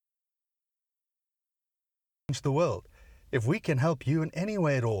the world. If we can help you in any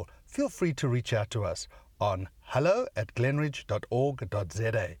way at all, feel free to reach out to us on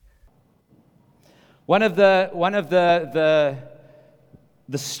hello@glenridge.org.za. One of the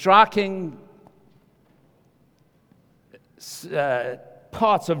striking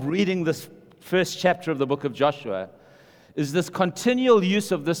parts of reading this first chapter of the book of Joshua is this continual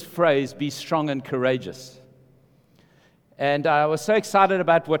use of this phrase, be strong and courageous. And I was so excited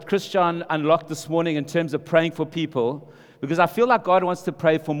about what Christian unlocked this morning in terms of praying for people, because I feel like God wants to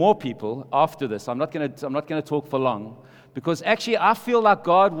pray for more people after this. I'm not going to talk for long, because actually I feel like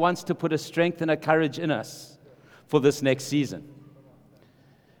God wants to put a strength and a courage in us for this next season.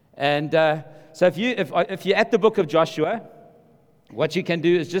 And so if you're at the book of Joshua, what you can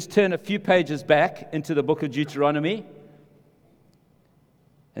do is just turn a few pages back into the book of Deuteronomy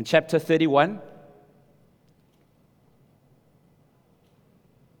in chapter 31.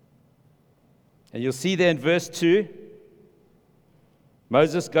 And you'll see there in verse 2,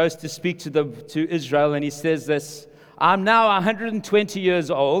 Moses goes to speak to Israel, and he says this, I'm now 120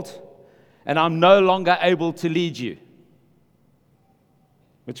 years old, and I'm no longer able to lead you.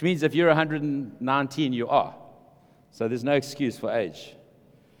 Which means if you're 119, you are. So there's no excuse for age.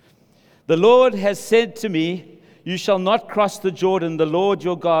 The Lord has said to me, you shall not cross the Jordan. The Lord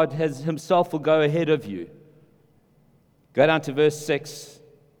your God himself will go ahead of you. Go down to verse 6.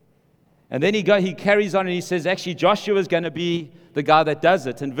 And then he carries on and he says, actually, Joshua is going to be the guy that does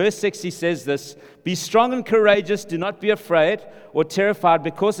it. In verse 6, he says this, be strong and courageous, do not be afraid or terrified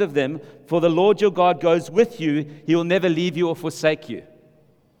because of them, for the Lord your God goes with you. He will never leave you or forsake you.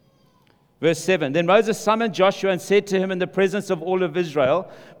 Verse 7, then Moses summoned Joshua and said to him in the presence of all of Israel,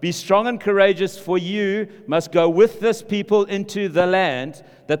 be strong and courageous, for you must go with this people into the land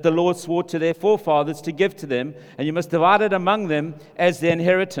that the Lord swore to their forefathers to give to them, and you must divide it among them as their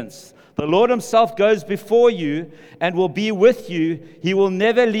inheritance. The Lord himself goes before you and will be with you. He will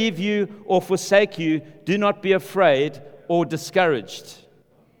never leave you or forsake you. Do not be afraid or discouraged.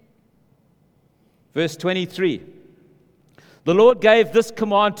 Verse 23. The Lord gave this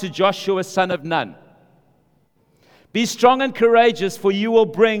command to Joshua, son of Nun. Be strong and courageous, for you will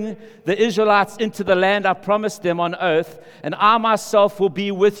bring the Israelites into the land I promised them on oath, and I myself will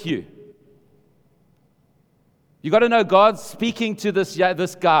be with you. You got to know God's speaking to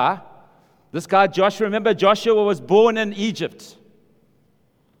this guy. This guy, Joshua, remember Joshua was born in Egypt.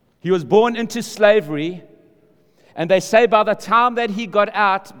 He was born into slavery. And they say by the time that he got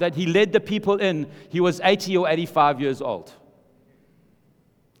out, that he led the people in, he was 80 or 85 years old.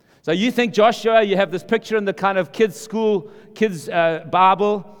 So you think Joshua, you have this picture in the kind of kids'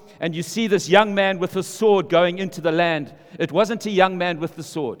 Bible, and you see this young man with a sword going into the land. It wasn't a young man with the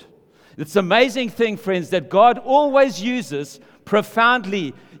sword. It's an amazing thing, friends, that God always uses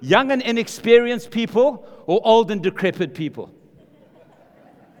profoundly young and inexperienced people or old and decrepit people.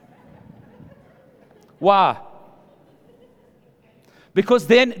 Why? Because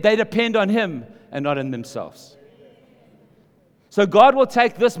then they depend on him and not on themselves. So God will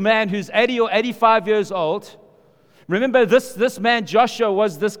take this man who's 80 or 85 years old. Remember, this man Joshua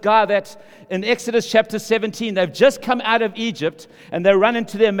was this guy that in Exodus chapter 17, they've just come out of Egypt and they run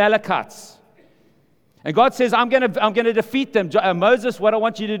into the Amalekites. And God says, I'm going to defeat them. Moses, what I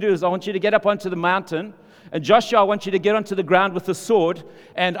want you to do is I want you to get up onto the mountain. And Joshua, I want you to get onto the ground with the sword.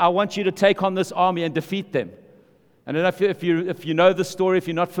 And I want you to take on this army and defeat them. I don't know if you know the story, if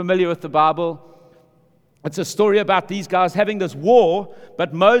you're not familiar with the Bible. It's a story about these guys having this war,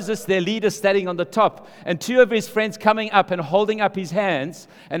 but Moses, their leader, standing on the top, and two of his friends coming up and holding up his hands.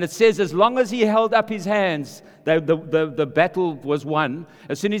 And it says as long as he held up his hands, the battle was won.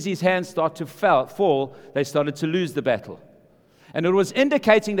 As soon as his hands started to fall, they started to lose the battle. And it was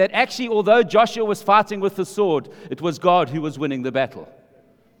indicating that actually, although Joshua was fighting with the sword, it was God who was winning the battle.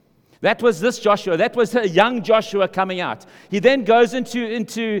 That was this Joshua. That was a young Joshua coming out. He then goes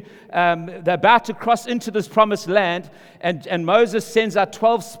they're about to cross into this promised land, and Moses sends out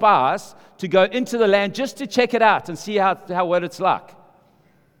 12 spies to go into the land just to check it out and see what it's like.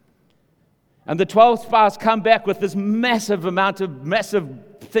 And the 12 spies come back with this massive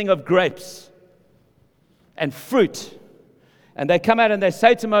thing of grapes and fruit. And they come out and they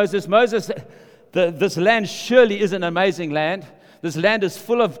say to Moses, this land surely is an amazing land. This land is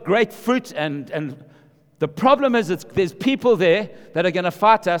full of great fruit, and the problem is there's people there that are going to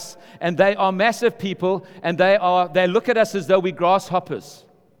fight us, and they are massive people, and they look at us as though we're grasshoppers.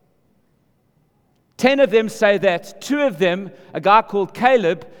 10 of them say that. 2 of them, a guy called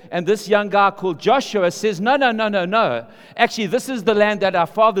Caleb and this young guy called Joshua, says, no. Actually, this is the land that our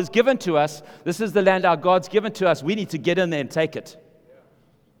father's given to us. This is the land our God's given to us. We need to get in there and take it.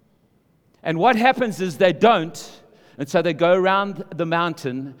 And what happens is they don't, and so they go around the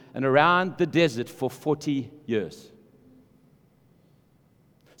mountain and around the desert for 40 years.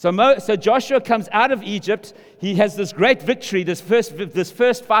 So Joshua comes out of Egypt. He has this great victory, this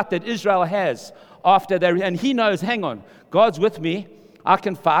first fight that Israel has after they, and he knows, hang on, God's with me, I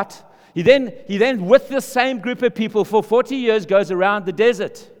can fight. He then, with the same group of people for 40 years, goes around the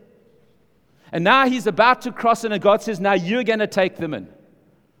desert. And now he's about to cross in, and God says, now you're going to take them in.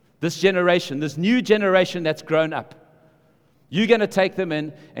 This generation, this new generation that's grown up. You're going to take them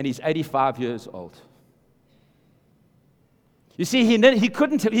in, and he's 85 years old. You see, he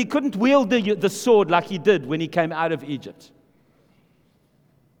couldn't wield the sword like he did when he came out of Egypt.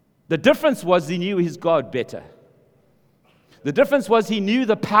 The difference was he knew his God better. The difference was he knew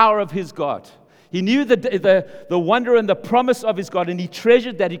the power of his God. He knew the wonder and the promise of his God, and he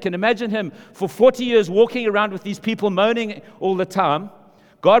treasured that. You can imagine him for 40 years walking around with these people moaning all the time.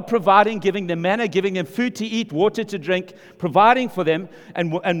 God providing, giving them manna, giving them food to eat, water to drink, providing for them,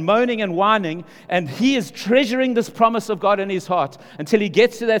 and moaning and whining. And he is treasuring this promise of God in his heart until he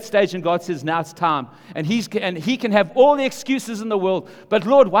gets to that stage and God says, now it's time. And he can have all the excuses in the world. But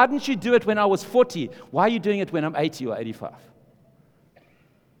Lord, why didn't you do it when I was 40? Why are you doing it when I'm 80 or 85?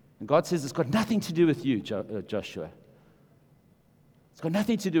 And God says, it's got nothing to do with you, Joshua. It's got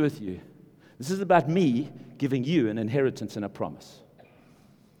nothing to do with you. This is about me giving you an inheritance and a promise.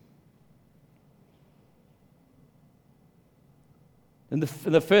 In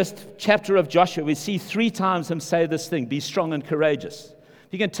the first chapter of Joshua, we see 3 times him say this thing, be strong and courageous.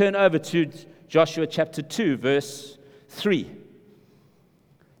 You can turn over to Joshua chapter 2, verse 3.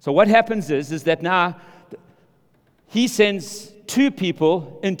 So what happens is that now he sends 2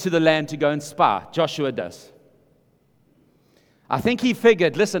 people into the land to go and spy. Joshua does. I think he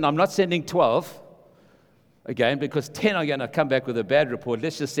figured, listen, I'm not sending 12 again because 10 are going to come back with a bad report.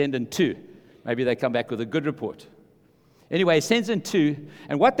 Let's just send in 2. Maybe they come back with a good report. Anyway, he sends in 2,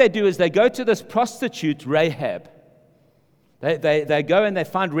 and what they do is they go to this prostitute, Rahab. They go and they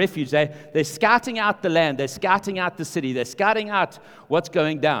find refuge. They're scouting out the land. They're scouting out the city. They're scouting out what's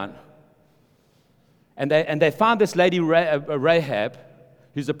going down. And they find this lady, Rahab,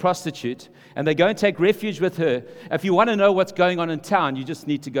 who's a prostitute, and they go and take refuge with her. If you want to know what's going on in town, you just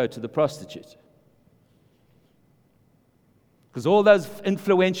need to go to the prostitute. Because all those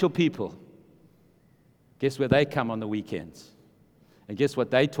influential people, guess where they come on the weekends? And guess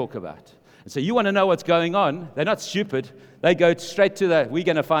what they talk about? And so you want to know what's going on? They're not stupid. They go straight to we're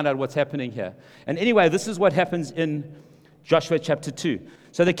going to find out what's happening here. And anyway, this is what happens in Joshua chapter 2.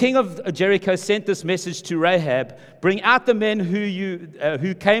 So the king of Jericho sent this message to Rahab, bring out the men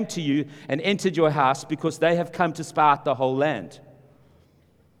who came to you and entered your house, because they have come to spy out the whole land.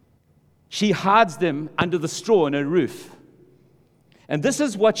 She hides them under the straw in her roof. And this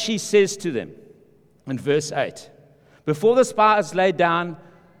is what she says to them. In verse 8, before the spies lay down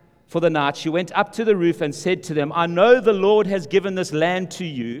for the night, she went up to the roof and said to them, I know the Lord has given this land to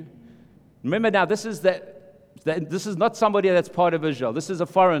you. Remember now, this is not somebody that's part of Israel. This is a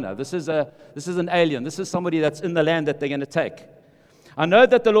foreigner. This is an alien. This is somebody that's in the land that they're going to take. I know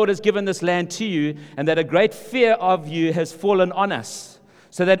that the Lord has given this land to you, and that a great fear of you has fallen on us,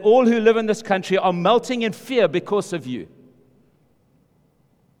 so that all who live in this country are melting in fear because of you.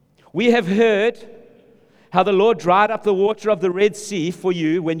 We have heard how the Lord dried up the water of the Red Sea for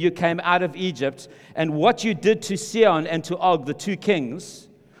you when you came out of Egypt, and what you did to Sihon and to Og, the 2 kings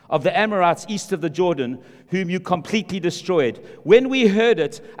of the Amorites east of the Jordan, whom you completely destroyed. When we heard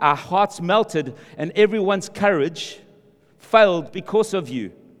it, our hearts melted, and everyone's courage failed because of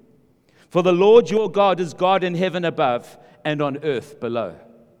you. For the Lord your God is God in heaven above and on earth below.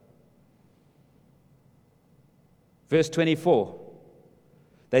 Verse 24.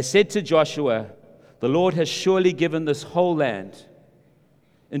 They said to Joshua, the Lord has surely given this whole land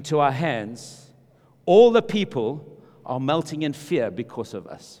into our hands. All the people are melting in fear because of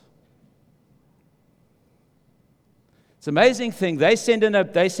us. It's an amazing thing. They send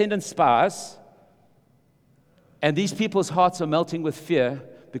in spies, and these people's hearts are melting with fear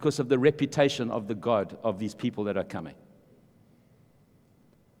because of the reputation of the God of these people that are coming.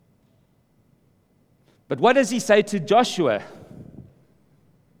 But what does he say to Joshua?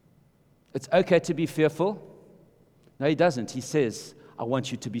 It's okay to be fearful. No, he doesn't. He says, I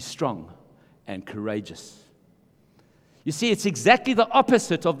want you to be strong and courageous. You see, it's exactly the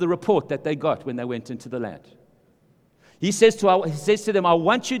opposite of the report that they got when they went into the land. He says to them, I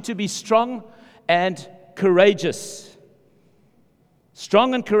want you to be strong and courageous.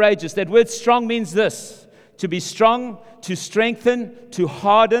 Strong and courageous. That word strong means this: to be strong, to strengthen, to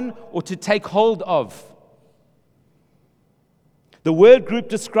harden, or to take hold of. The word group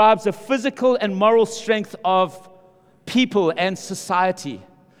describes the physical and moral strength of people and society.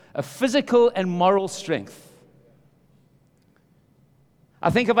 A physical and moral strength. I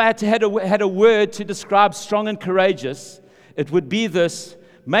think if I had a word to describe strong and courageous, it would be this: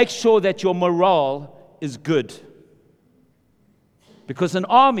 make sure that your morale is good. Because an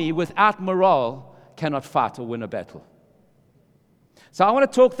army without morale cannot fight or win a battle. So I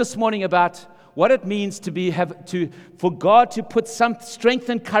want to talk this morning about what it means for God to put some strength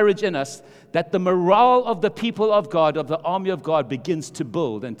and courage in us, that the morale of the people of God, of the army of God, begins to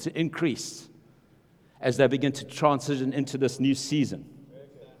build and to increase as they begin to transition into this new season.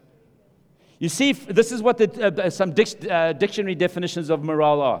 You see, this is what some dictionary definitions of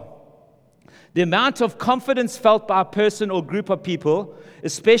morale are. The amount of confidence felt by a person or group of people,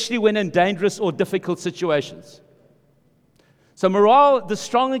 especially when in dangerous or difficult situations. So morale, the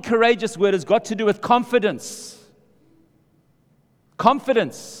strong and courageous word, has got to do with confidence.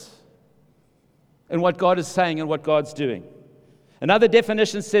 Confidence in what God is saying and what God's doing. Another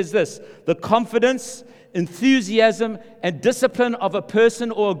definition says this: the confidence, enthusiasm, and discipline of a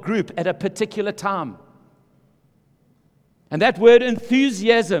person or a group at a particular time. And that word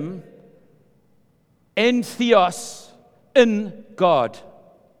enthusiasm, entheos, in God.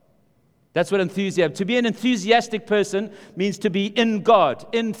 That's what enthusiasm. To be an enthusiastic person means to be in God,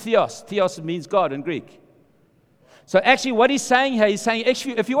 in theos. Theos means God in Greek. So actually what he's saying here, he's saying,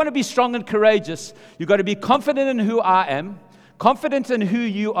 actually, if you want to be strong and courageous, you've got to be confident in who I am, confident in who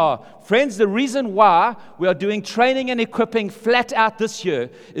you are. Friends, the reason why we are doing training and equipping flat out this year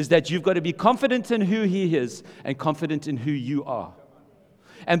is that you've got to be confident in who He is and confident in who you are.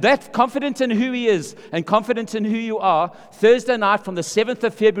 And that confident in who He is and confident in who you are, Thursday night from the 7th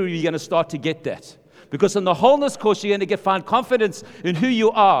of February, you're going to start to get that. Because in the wholeness course, you're going to find confidence in who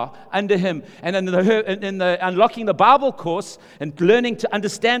you are under Him. And in the Unlocking the Bible course and learning to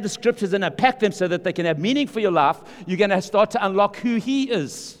understand the Scriptures and unpack them so that they can have meaning for your life, you're going to start to unlock who He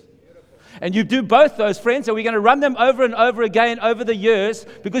is. And you do both those, friends, and we're going to run them over and over again over the years,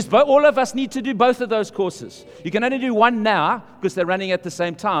 because all of us need to do both of those courses. You can only do one now because they're running at the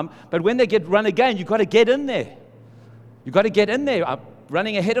same time, but when they get run again, you've got to get in there. You've got to get in there. I'm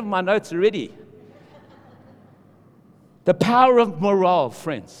running ahead of my notes already. The power of morale,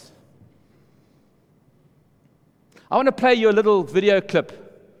 friends. I want to play you a little video clip.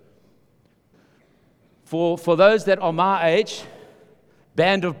 For those that are my age,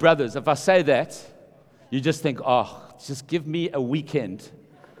 Band of Brothers. If I say that, you just think, oh, just give me a weekend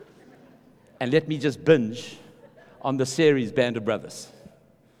and let me just binge on the series Band of Brothers.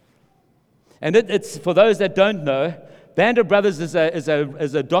 And it's for those that don't know, Band of Brothers is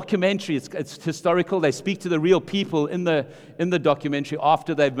a documentary. It's historical. They speak to the real people in the documentary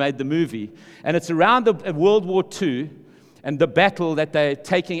after they've made the movie, and it's around the World War II and the battle that they're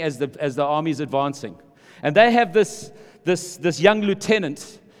taking as the army's advancing. And they have this young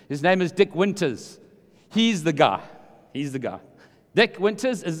lieutenant. His name is Dick Winters. He's the guy. Dick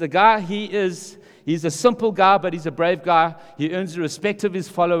Winters is the guy. He's a simple guy, but he's a brave guy. He earns the respect of his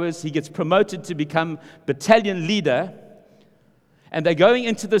followers. He gets promoted to become battalion leader. And they're going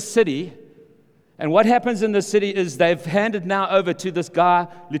into the city. And what happens in the city is they've handed now over to this guy,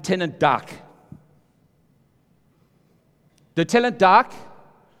 Lieutenant Dark. Lieutenant Dark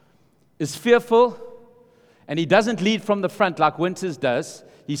is fearful, and he doesn't lead from the front like Winters does.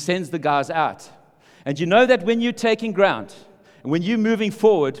 He sends the guys out. And you know that when you're taking ground, and when you're moving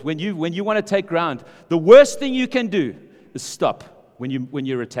forward, when you want to take ground, the worst thing you can do is stop when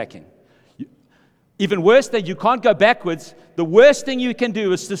you're attacking. Even worse, that you can't go backwards. The worst thing you can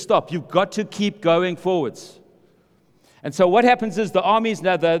do is to stop. You've got to keep going forwards. And so what happens is the armies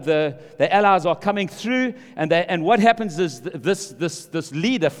now, the allies are coming through, and what happens is this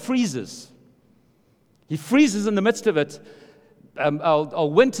leader freezes. He freezes in the midst of it.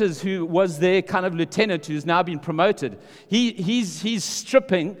 Winters, who was their kind of lieutenant, who's now been promoted, he's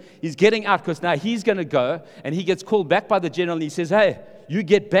stripping, he's getting out, because now he's going to go, and he gets called back by the general, and he says, hey, you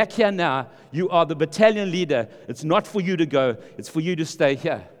get back here now. You are the battalion leader. It's not for you to go. It's for you to stay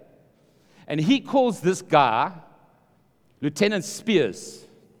here. And he calls this guy Lieutenant Spears.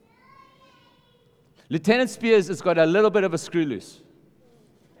 Lieutenant Spears has got a little bit of a screw loose,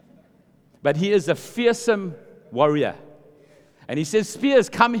 but he is a fearsome warrior. And he says, Spears,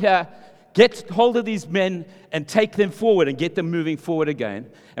 come here, get hold of these men and take them forward and get them moving forward again.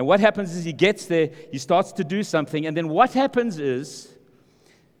 And what happens is he gets there, he starts to do something, and then what happens is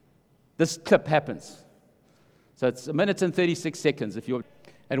this clip happens. So it's 1 minute and 36 seconds.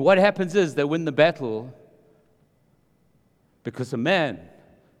 And what happens is they win the battle because a man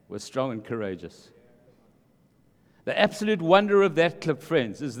was strong and courageous. The absolute wonder of that clip,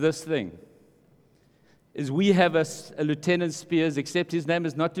 friends, is this thing. Is we have a Lieutenant Spears, except his name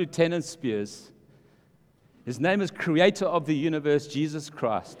is not Lieutenant Spears. His name is Creator of the universe, Jesus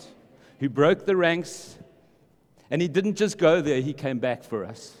Christ, who broke the ranks, and he didn't just go there, he came back for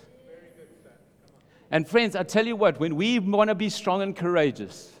us. And friends, I tell you what, when we want to be strong and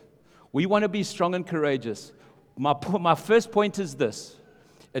courageous, my first point is this.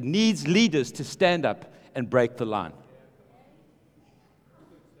 It needs leaders to stand up and break the line.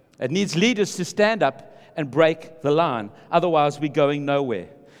 It needs leaders to stand up and break the line. Otherwise, we're going nowhere.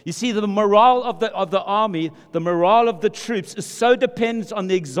 You see, the morale of the army, the morale of the troops is so dependent on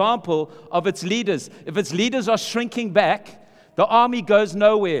the example of its leaders. If its leaders are shrinking back, the army goes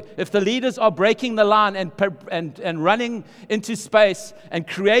nowhere. If the leaders are breaking the line and running into space and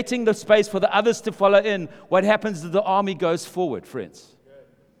creating the space for the others to follow in, what happens is the army goes forward, friends.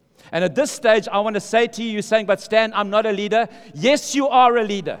 And at this stage, I want to say to you, you're saying, but Stan, I'm not a leader. Yes, you are a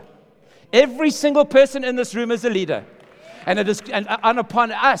leader. Every single person in this room is a leader. And it is, and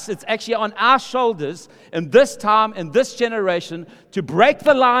upon us, it's actually on our shoulders in this time, in this generation, to break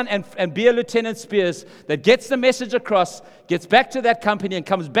the line and be a Lieutenant Spears that gets the message across, gets back to that company and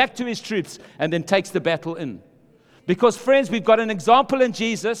comes back to his troops and then takes the battle in. Because, friends, we've got an example in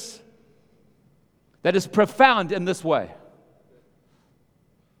Jesus that is profound in this way.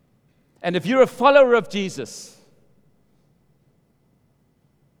 And if you're a follower of Jesus,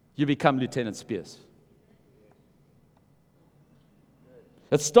 you become Lieutenant Spears.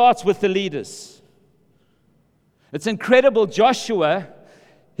 It starts with the leaders. It's incredible. Joshua,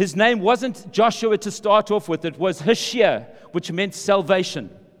 his name wasn't Joshua to start off with. It was Hoshea, which meant salvation.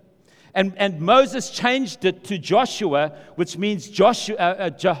 And Moses changed it to Joshua, which means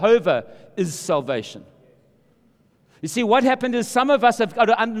Jehovah is salvation. You see, what happened is some of us have got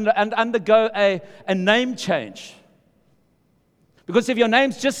to undergo a name change. Because if your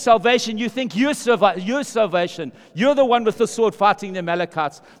name's just salvation, you think you're salvation. You're the one with the sword fighting the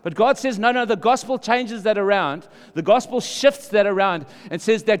Amalekites. But God says, no, the gospel changes that around. The gospel shifts that around and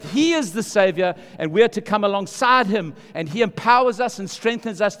says that He is the Savior and we're to come alongside Him. And He empowers us and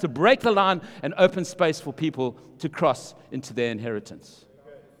strengthens us to break the line and open space for people to cross into their inheritance.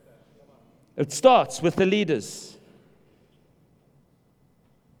 It starts with the leaders.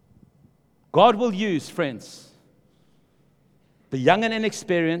 God will use, friends, the young and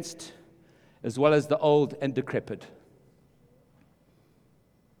inexperienced, as well as the old and decrepit.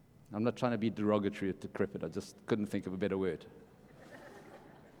 I'm not trying to be derogatory at decrepit. I just couldn't think of a better word.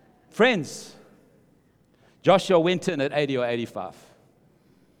 Friends, Joshua went in at 80 or 85.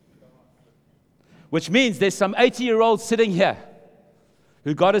 Which means there's some 80-year-olds sitting here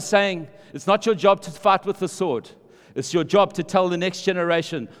who God is saying, it's not your job to fight with the sword. It's your job to tell the next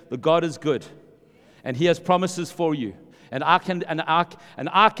generation that God is good. And He has promises for you. And I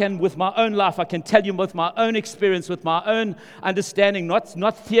can, with my own life, I can tell you with my own experience, with my own understanding,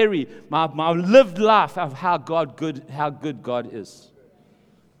 not theory, my lived life of how good God is.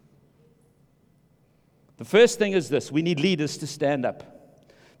 The first thing is this: we need leaders to stand up.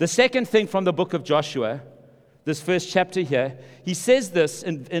 The second thing from the book of Joshua, this first chapter here, he says this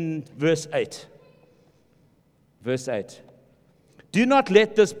in verse 8. Verse 8. Do not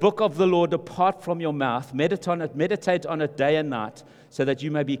let this book of the law depart from your mouth. Meditate on it day and night, so that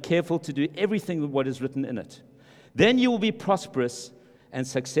you may be careful to do everything what is written in it. Then you will be prosperous and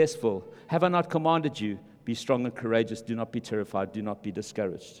successful. Have I not commanded you? Be strong and courageous. Do not be terrified. Do not be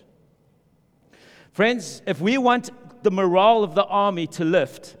discouraged. Friends, if we want the morale of the army to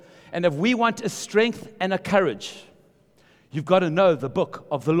lift, and if we want a strength and a courage, you've got to know the book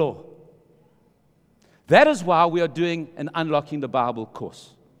of the law. That is why we are doing an Unlocking the Bible course.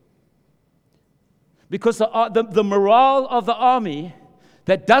 Because the morale of the army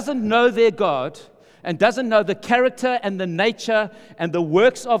that doesn't know their God and doesn't know the character and the nature and the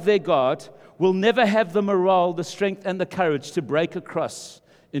works of their God will never have the morale, the strength, and the courage to break across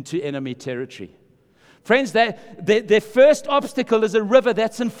into enemy territory. Friends, their first obstacle is a river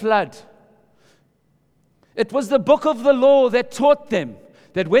that's in flood. It was the book of the law that taught them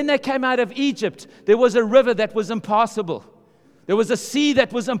that when they came out of Egypt, there was a river that was impassable. There was a sea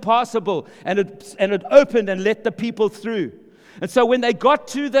that was impassable, and it opened and let the people through. And so when they got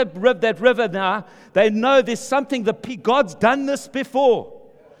to that river now, they know there's something, God's done this before.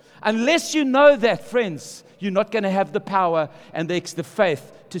 Unless you know that, friends, you're not going to have the power and the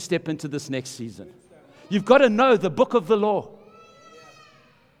faith to step into this next season. You've got to know the book of the law.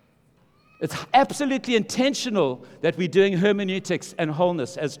 It's absolutely intentional that we're doing hermeneutics and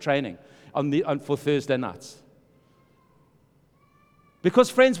wholeness as training for Thursday nights.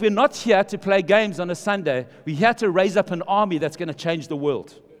 Because, friends, we're not here to play games on a Sunday. We're here to raise up an army that's going to change the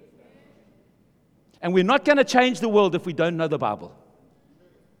world. And we're not going to change the world if we don't know the Bible.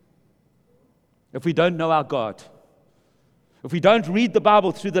 If we don't know our God. If we don't read the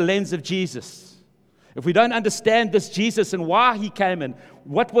Bible through the lens of Jesus. If we don't understand this Jesus and why he came and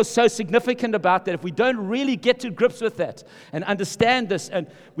what was so significant about that, if we don't really get to grips with that and understand this, and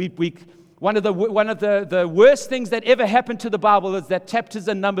one of the worst things that ever happened to the Bible is that chapters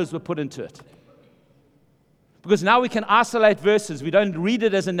and numbers were put into it. Because now we can isolate verses. We don't read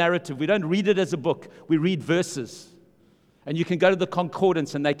it as a narrative. We don't read it as a book. We read verses. And you can go to the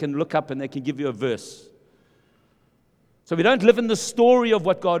concordance and they can look up and they can give you a verse. So we don't live in the story of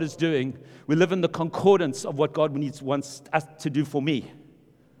what God is doing. We live in the concordance of what God wants us to do for me,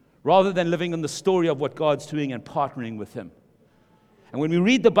 rather than living in the story of what God's doing and partnering with him. And when we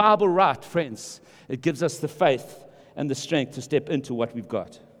read the Bible right, friends, it gives us the faith and the strength to step into what we've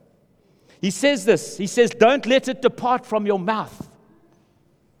got. He says this. He says, don't let it depart from your mouth.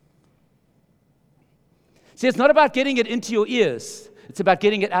 See, it's not about getting it into your ears. It's about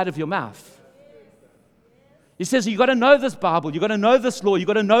getting it out of your mouth. He says, you've got to know this Bible. You've got to know this law. You've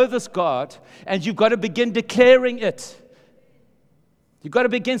got to know this God. And you've got to begin declaring it. You've got to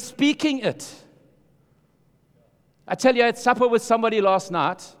begin speaking it. I tell you, I had supper with somebody last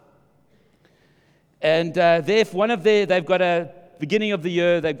night. And they've got a beginning of the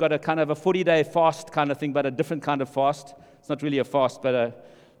year, they've got a kind of a 40-day fast kind of thing, but a different kind of fast. It's not really a fast, but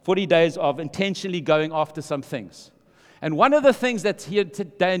 40 days of intentionally going after some things. And one of the things that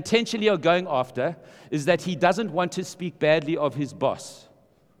they intentionally are going after is that he doesn't want to speak badly of his boss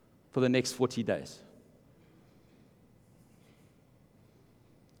for the next 40 days.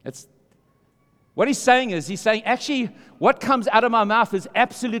 What he's saying, actually, what comes out of my mouth is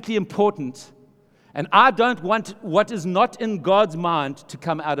absolutely important. And I don't want what is not in God's mind to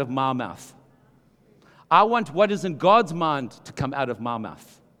come out of my mouth. I want what is in God's mind to come out of my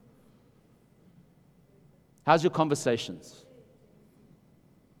mouth. How's your conversations?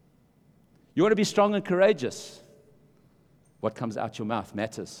 You want to be strong and courageous. What comes out your mouth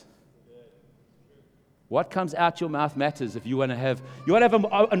matters. What comes out your mouth matters. If you want to have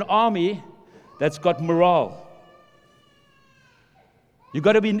an army that's got morale. You've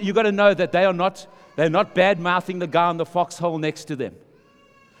got to know that they're not bad-mouthing the guy in the foxhole next to them.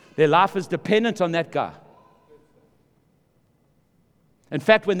 Their life is dependent on that guy. In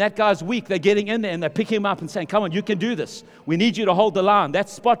fact, when that guy's weak, they're getting in there and they're picking him up and saying, come on, you can do this. We need you to hold the line. That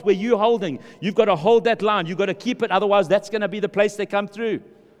spot where you're holding, you've got to hold that line. You've got to keep it, otherwise that's going to be the place they come through.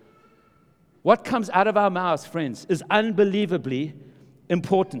 What comes out of our mouths, friends, is unbelievably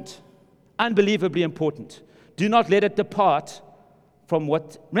important. Unbelievably important. Do not let it depart from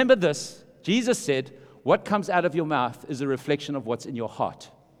what, remember this, Jesus said, what comes out of your mouth is a reflection of what's in your heart.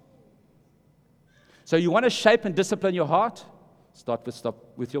 So you want to shape and discipline your heart? Stop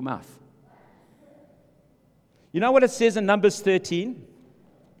with your mouth. You know what it says in Numbers 13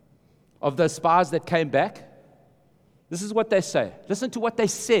 of the spies that came back? This is what they say. Listen to what they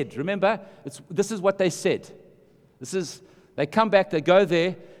said. Remember, this is what they said. They come back, they go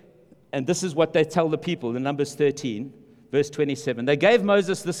there, and this is what they tell the people in Numbers 13, verse 27. They gave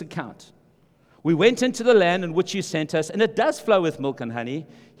Moses this account. We went into the land in which you sent us, and it does flow with milk and honey.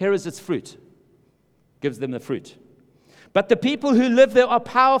 Here is its fruit. Gives them the fruit. But the people who live there are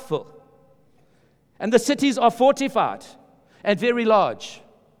powerful, and the cities are fortified and very large.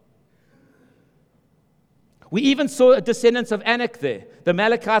 We even saw descendants of Anak there. The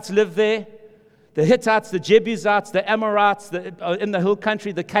Amalekites live there. The Hittites, the Jebusites, the Amorites, in the hill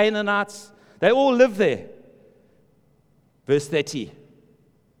country, the Canaanites, they all live there. Verse 30.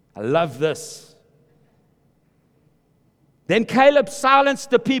 I love this. Then Caleb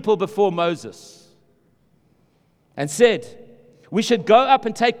silenced the people before Moses and said, we should go up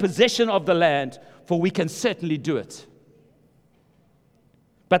and take possession of the land, for we can certainly do it.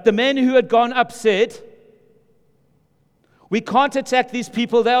 But the men who had gone up said, we can't attack these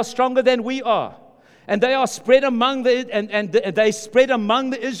people. They are stronger than we are. And they are spread among they spread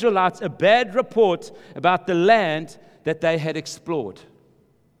among the Israelites a bad report about the land that they had explored.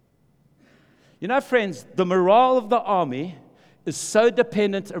 You know, friends, the morale of the army is so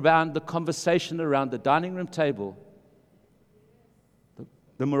dependent around the conversation around the dining room table.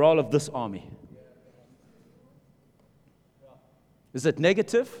 The morale of this army. Is it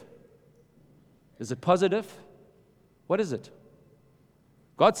negative? Is it positive? What is it?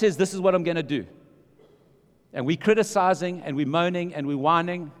 God says, this is what I'm going to do. And we're criticizing, and we're moaning, and we're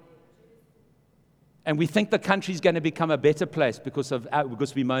whining. And we think the country's going to become a better place because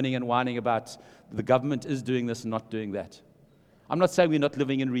we're moaning and whining about the government is doing this and not doing that. I'm not saying we're not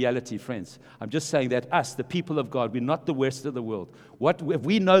living in reality, friends. I'm just saying that us, the people of God, we're not the rest of the world. If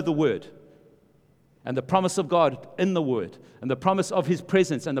we know the Word, and the promise of God in the Word, and the promise of His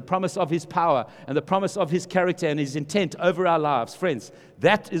presence, and the promise of His power, and the promise of His character and His intent over our lives, friends,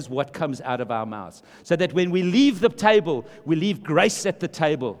 that is what comes out of our mouths. So that when we leave the table, we leave grace at the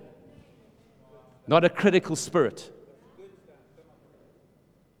table, not a critical spirit.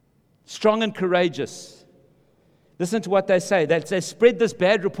 Strong and courageous. Listen to what they say. They spread this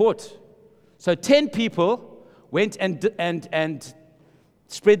bad report. So 10 people went and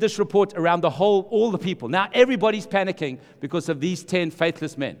spread this report around all the people. Now everybody's panicking because of these 10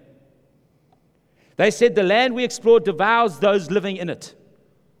 faithless men. They said the land we explored devours those living in it.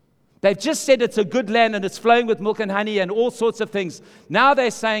 They've just said it's a good land and it's flowing with milk and honey and all sorts of things. Now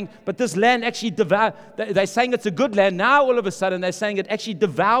they're saying, but this land actually devours. They're saying it's a good land. Now all of a sudden they're saying it actually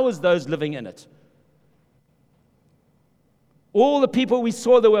devours those living in it. All the people we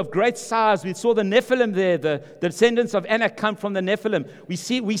saw that were of great size, we saw the Nephilim there, the descendants of Anak come from the Nephilim.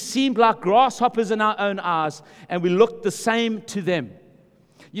 We seemed like grasshoppers in our own eyes, and we looked the same to them.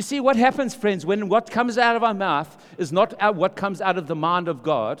 You see, what happens, friends, when what comes out of our mouth is not what comes out of the mind of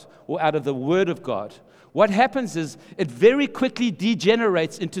God or out of the Word of God. What happens is it very quickly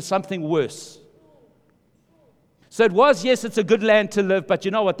degenerates into something worse. So it was, yes, it's a good land to live, but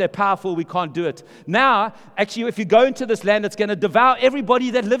you know what? They're powerful. We can't do it. Now, actually, if you go into this land, it's going to devour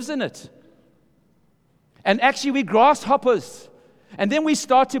everybody that lives in it. And actually, we're grasshoppers. And then we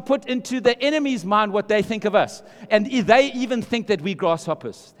start to put into the enemy's mind what they think of us. And they even think that we're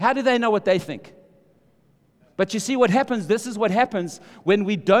grasshoppers. How do they know what they think? But you see what happens, this is what happens when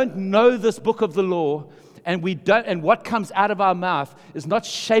we don't know this book of the law, and what comes out of our mouth is not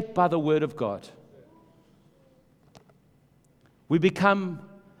shaped by the Word of God. We become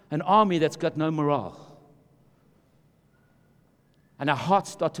an army that's got no morale. And our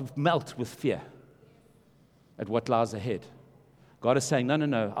hearts start to melt with fear at what lies ahead. God is saying,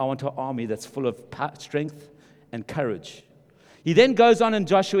 no, I want an army that's full of strength and courage. He then goes on in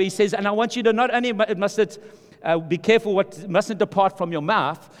Joshua, he says, and I want you to not only be careful what mustn't depart from your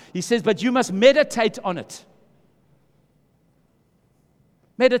mouth, he says, but you must meditate on it.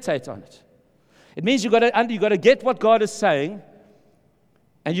 Meditate on it. It means you've got to get what God is saying,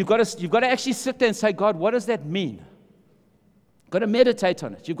 and you've got to actually sit there and say, God, what does that mean? You've got to meditate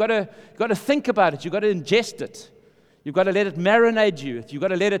on it. You've got to think about it. You've got to ingest it. You've got to let it marinate you. You've got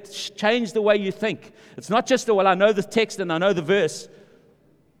to let it change the way you think. It's not just, well, I know the text and I know the verse.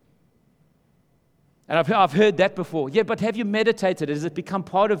 And I've heard that before. Yeah, but have you meditated? Has it become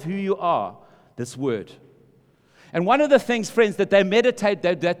part of who you are, this word? And one of the things, friends, that they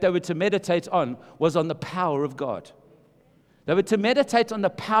were to meditate on was on the power of God. They were to meditate on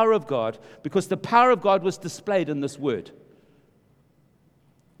the power of God because the power of God was displayed in this word.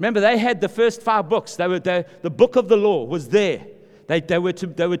 Remember, they had the first 5 books. The book of the law was there. They were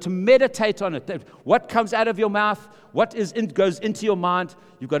to meditate on it. What comes out of your mouth, goes into your mind,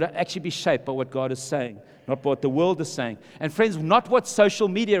 you've got to actually be shaped by what God is saying, not what the world is saying. And friends, not what social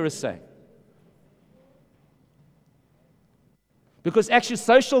media is saying. Because actually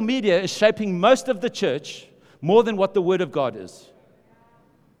social media is shaping most of the church more than what the Word of God is.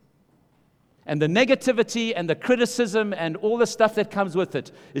 And the negativity and the criticism and all the stuff that comes with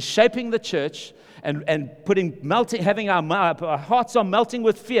it is shaping the church and having our hearts are melting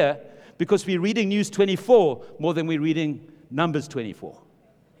with fear because we're reading News 24 more than we're reading Numbers 24.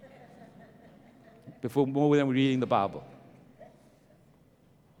 More than we're reading the Bible.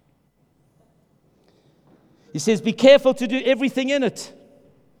 He says, be careful to do everything in it.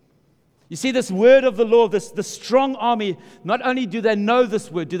 You see, this word of the Lord, this strong army, not only do they know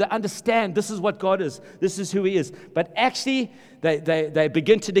this word, do they understand this is what God is, this is who He is, but actually they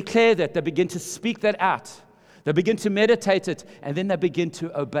begin to declare that, they begin to speak that out, they begin to meditate it, and then they begin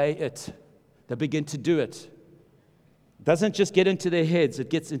to obey it. They begin to do it. It doesn't just get into their heads, it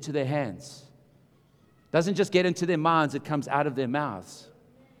gets into their hands. It doesn't just get into their minds, it comes out of their mouths.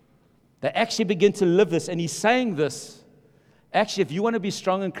 They actually begin to live this, and He's saying this. Actually, if you want to be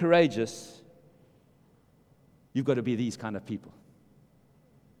strong and courageous, you've got to be these kind of people.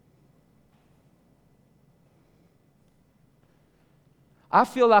 I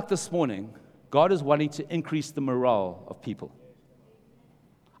feel like this morning, God is wanting to increase the morale of people.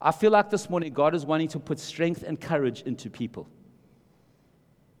 I feel like this morning, God is wanting to put strength and courage into people.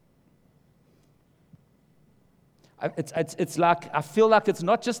 It's like, I feel like it's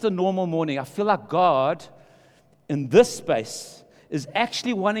not just a normal morning. I feel like God, in this space, is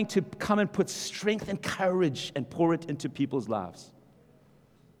actually wanting to come and put strength and courage and pour it into people's lives.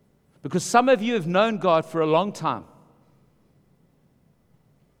 Because some of you have known God for a long time.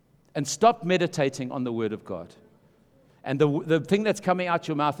 and stop meditating on the Word of God. And the thing that's coming out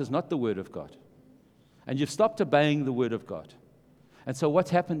your mouth is not the Word of God. And you've stopped obeying the Word of God. And so what's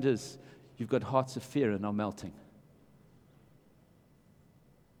happened is you've got hearts of fear and are melting.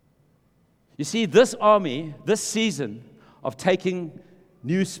 You see, this army, this season of taking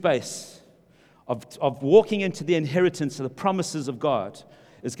new space, of walking into the inheritance of the promises of God,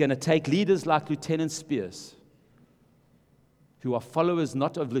 is going to take leaders like Lieutenant Spears, who are followers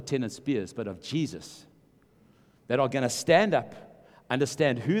not of Lieutenant Spears, but of Jesus, that are going to stand up,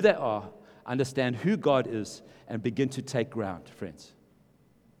 understand who they are, understand who God is, and begin to take ground, friends.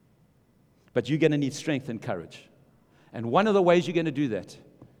 But you're going to need strength and courage. And one of the ways you're going to do that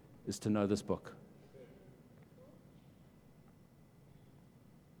is to know this book.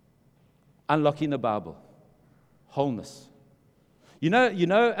 Unlocking the Bible. Wholeness. You know,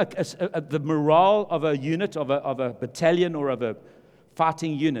 the morale of a unit, of a battalion, or of a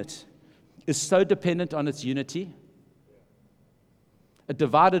fighting unit is so dependent on its unity. A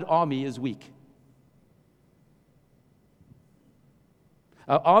divided army is weak.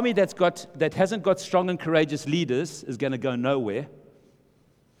 An army that hasn't got strong and courageous leaders is going to go nowhere.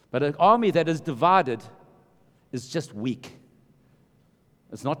 But an army that is divided is just weak.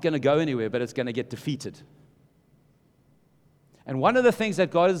 It's not going to go anywhere, but it's going to get defeated. And one of the things that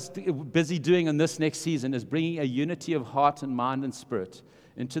God is busy doing in this next season is bringing a unity of heart and mind and spirit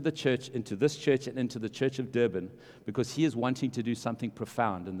into the church, into this church, and into the church of Durban, because He is wanting to do something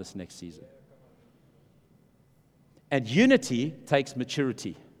profound in this next season. And unity takes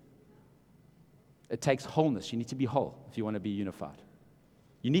maturity. It takes wholeness. You need to be whole if you want to be unified.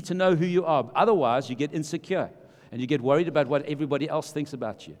 You need to know who you are. Otherwise, you get insecure, and you get worried about what everybody else thinks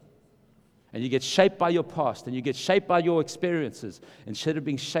about you. And you get shaped by your past, and you get shaped by your experiences, instead of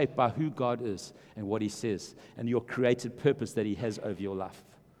being shaped by who God is and what He says, and your created purpose that He has over your life.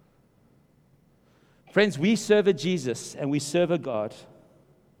 Friends, we serve a Jesus, and we serve a God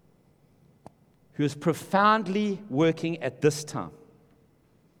who is profoundly working at this time.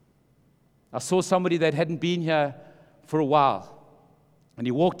 I saw somebody that hadn't been here for a while, and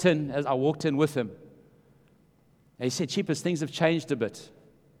he walked in as I walked in with him. And he said, "Cheapest, things have changed a bit."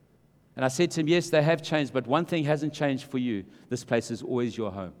 And I said to him, "Yes, they have changed, but one thing hasn't changed for you. This place is always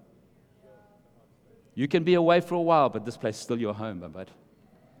your home. You can be away for a while, but this place is still your home, my bud.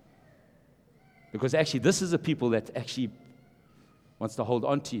 Because actually, this is a people that actually wants to hold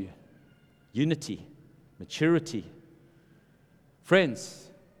on to you. Unity, maturity. Friends,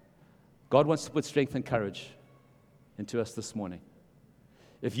 God wants to put strength and courage into us this morning.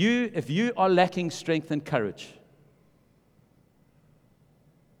 If you are lacking strength and courage,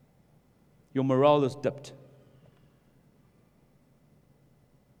 your morale is dipped.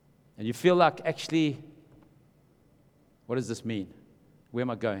 And you feel like, actually, what does this mean? Where am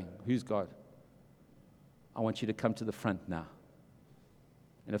I going? Who's God? I want you to come to the front now.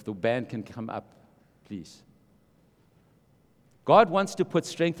 And if the band can come up, please. God wants to put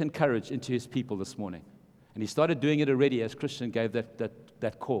strength and courage into His people this morning. And He started doing it already as Christian gave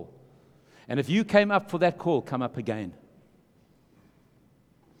that call. And if you came up for that call, come up again.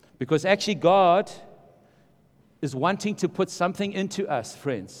 Because actually God is wanting to put something into us,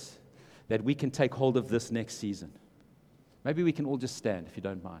 friends, that we can take hold of this next season. Maybe we can all just stand, if you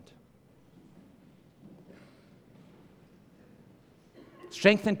don't mind.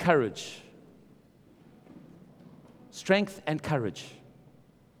 Strength and courage. Strength and courage.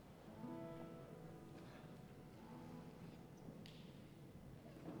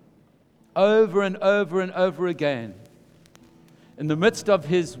 Over and over and over again, in the midst of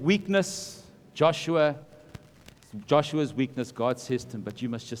his weakness, Joshua's weakness, God says to him, "But you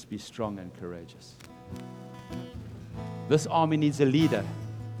must just be strong and courageous." This army needs a leader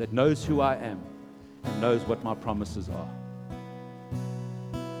that knows who I am and knows what my promises are.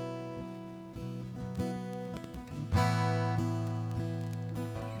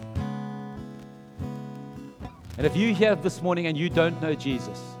 And if you're here this morning and you don't know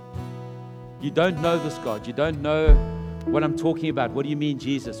Jesus, you don't know this God, you don't know what I'm talking about. What do you mean,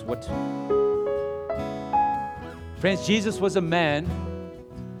 Jesus? What? Friends, Jesus was a man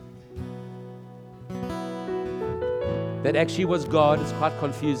that actually was God. It's quite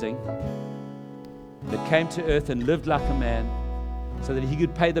confusing. That came to earth and lived like a man so that He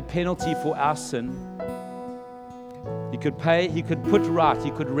could pay the penalty for our sin. He could put right,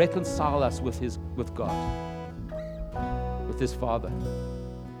 He could reconcile us with God, with His Father.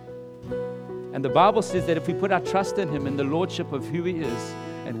 And the Bible says that if we put our trust in Him and the lordship of who He is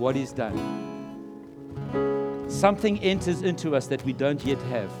and what He's done, something enters into us that we don't yet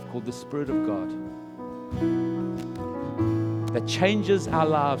have, called the Spirit of God. that changes our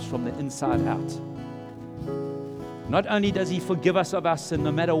lives from the inside out. Not only does He forgive us of our sin,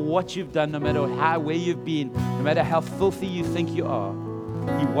 no matter what you've done, no matter where you've been, no matter how filthy you think you are,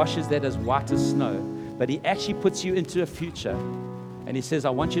 He washes that as white as snow. But He actually puts you into a future. And He says, I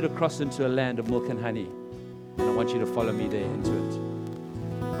want you to cross into a land of milk and honey. And I want you to follow me there into it.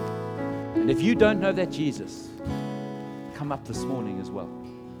 And if you don't know that Jesus, come up this morning as well.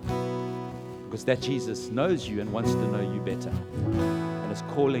 Because that Jesus knows you and wants to know you better. And is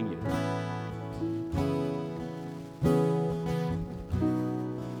calling you.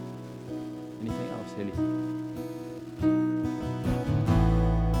 Anything else, Ellie?